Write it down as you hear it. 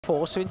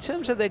So in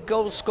terms of their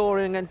goal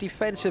scoring and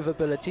defensive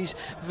abilities,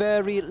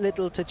 very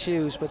little to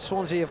choose, but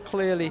Swansea have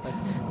clearly,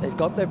 they've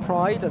got their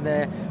pride and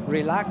they're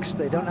relaxed.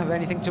 They don't have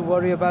anything to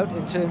worry about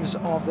in terms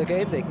of the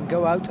game. They can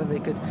go out and they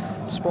could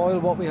spoil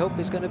what we hope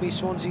is going to be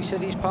Swansea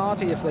City's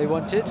party if they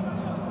wanted,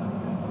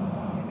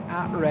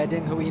 at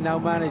Reading, who he now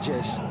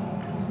manages,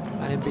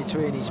 and in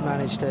between he's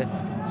managed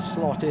to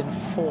slot in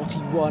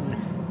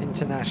 41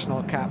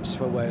 international caps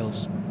for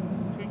Wales.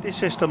 Tweak the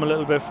system a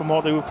little bit from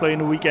what they were playing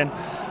the weekend.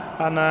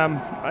 And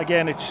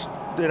again,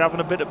 they're having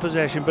a bit of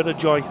possession, bit of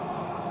joy.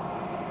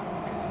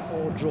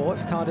 Or draw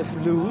if Cardiff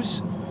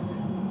lose,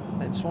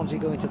 then Swansea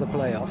go into the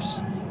playoffs.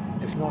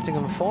 If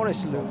Nottingham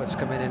Forest lose, it's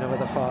coming in over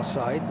the far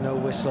side, no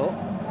whistle.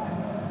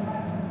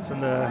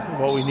 And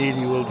what we need,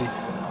 he will be.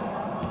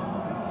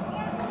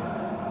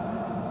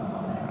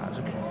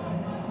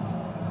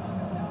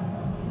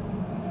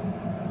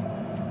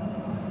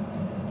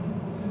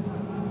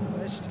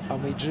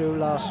 And we drew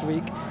last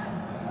week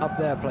up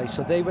their place,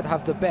 so they would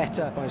have the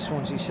better by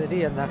Swansea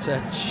City, and that's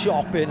a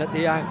chop in at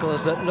the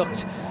ankles that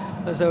looked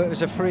as though it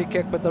was a free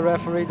kick, but the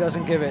referee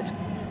doesn't give it.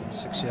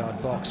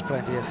 6-yard box,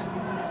 plenty of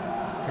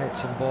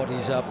heads and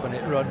bodies up, and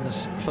it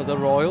runs for the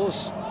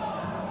Royals.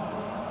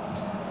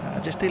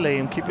 Just delay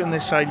him, keep him on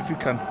this side if you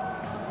can.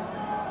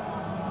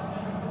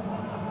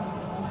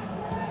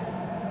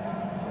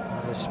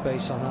 There's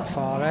space on that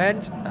far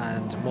end,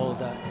 and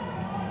Mulder.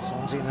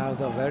 Swansea now,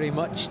 though, very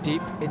much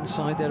deep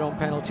inside their own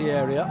penalty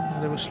area.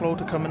 They were slow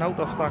to coming out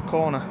off that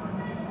corner.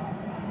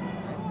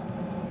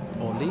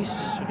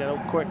 Olise to get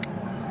out quick.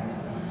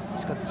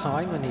 He's got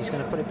time, and he's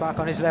going to put it back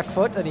on his left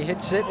foot, and he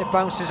hits it. It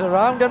bounces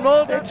around, and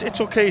Mulder.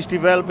 It's okay. It's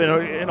developing.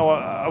 You know,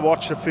 I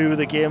watched a few of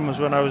the games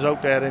when I was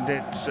out there, and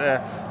it's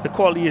the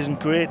quality isn't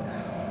great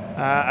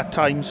at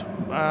times,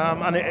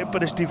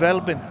 but it's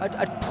developing.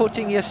 At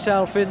putting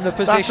yourself in the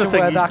position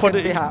where that can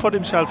be happening. He's put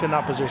himself in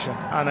that position,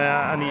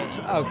 and he's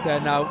out there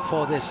now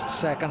for this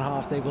second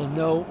half. They will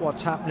know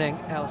what's happening,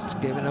 else it's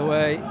given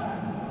away.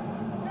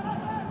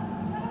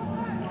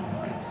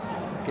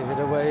 Give it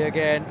away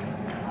again.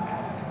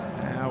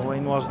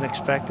 Wayne wasn't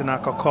expecting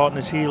that, got caught in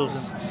his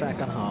heels.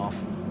 Second half.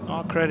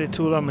 All credit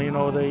to them, you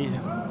know, they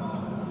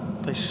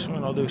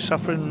were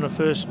suffering in the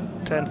first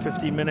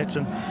 10-15 minutes,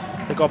 and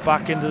they got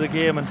back into the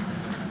game. And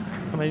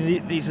I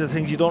mean, these are the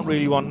things you don't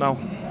really want now.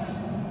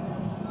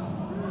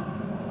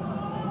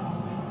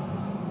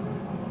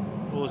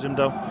 Close him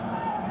down.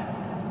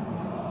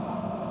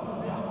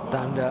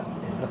 Dander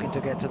looking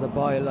to get to the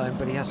byline,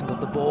 but he hasn't got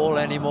the ball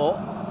anymore.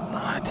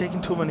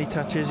 Taking too many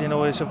touches, you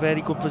know. It's a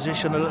very good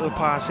position, a little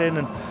pass in,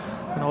 and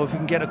you know, if you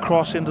can get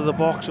across into the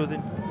box with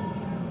him.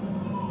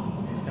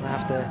 You're going to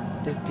have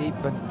to dig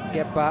deep and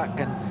get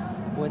back and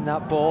win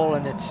that ball,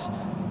 and it's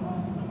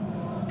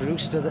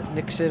Brewster that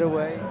nicks it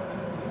away.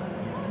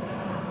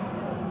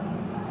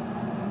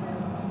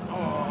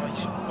 Oh,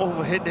 he's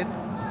overhit it.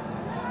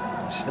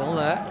 It's still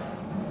there.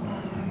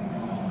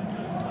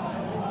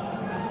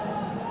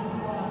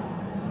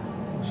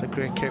 That's a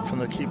great kick from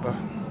the keeper.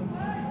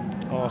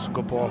 Oh, it's a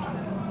good ball.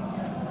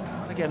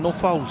 And again, no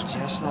fouls.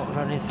 Just not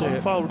running through.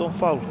 Don't foul, don't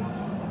foul.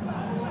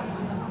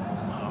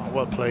 Oh,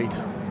 well played.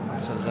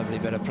 That's a lovely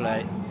bit of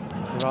play.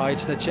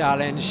 Rides the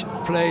challenge,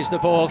 plays the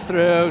ball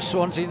through.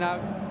 Swansea now.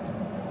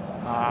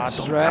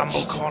 Don't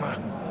gamble, Connor.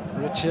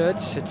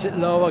 Richards hits it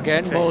low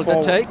again. Okay,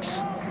 Mulder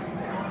takes.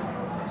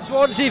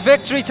 Swansea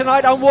victory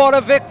tonight, and what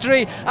a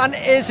victory! And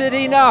is it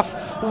enough?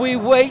 We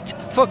wait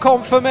for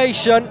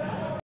confirmation.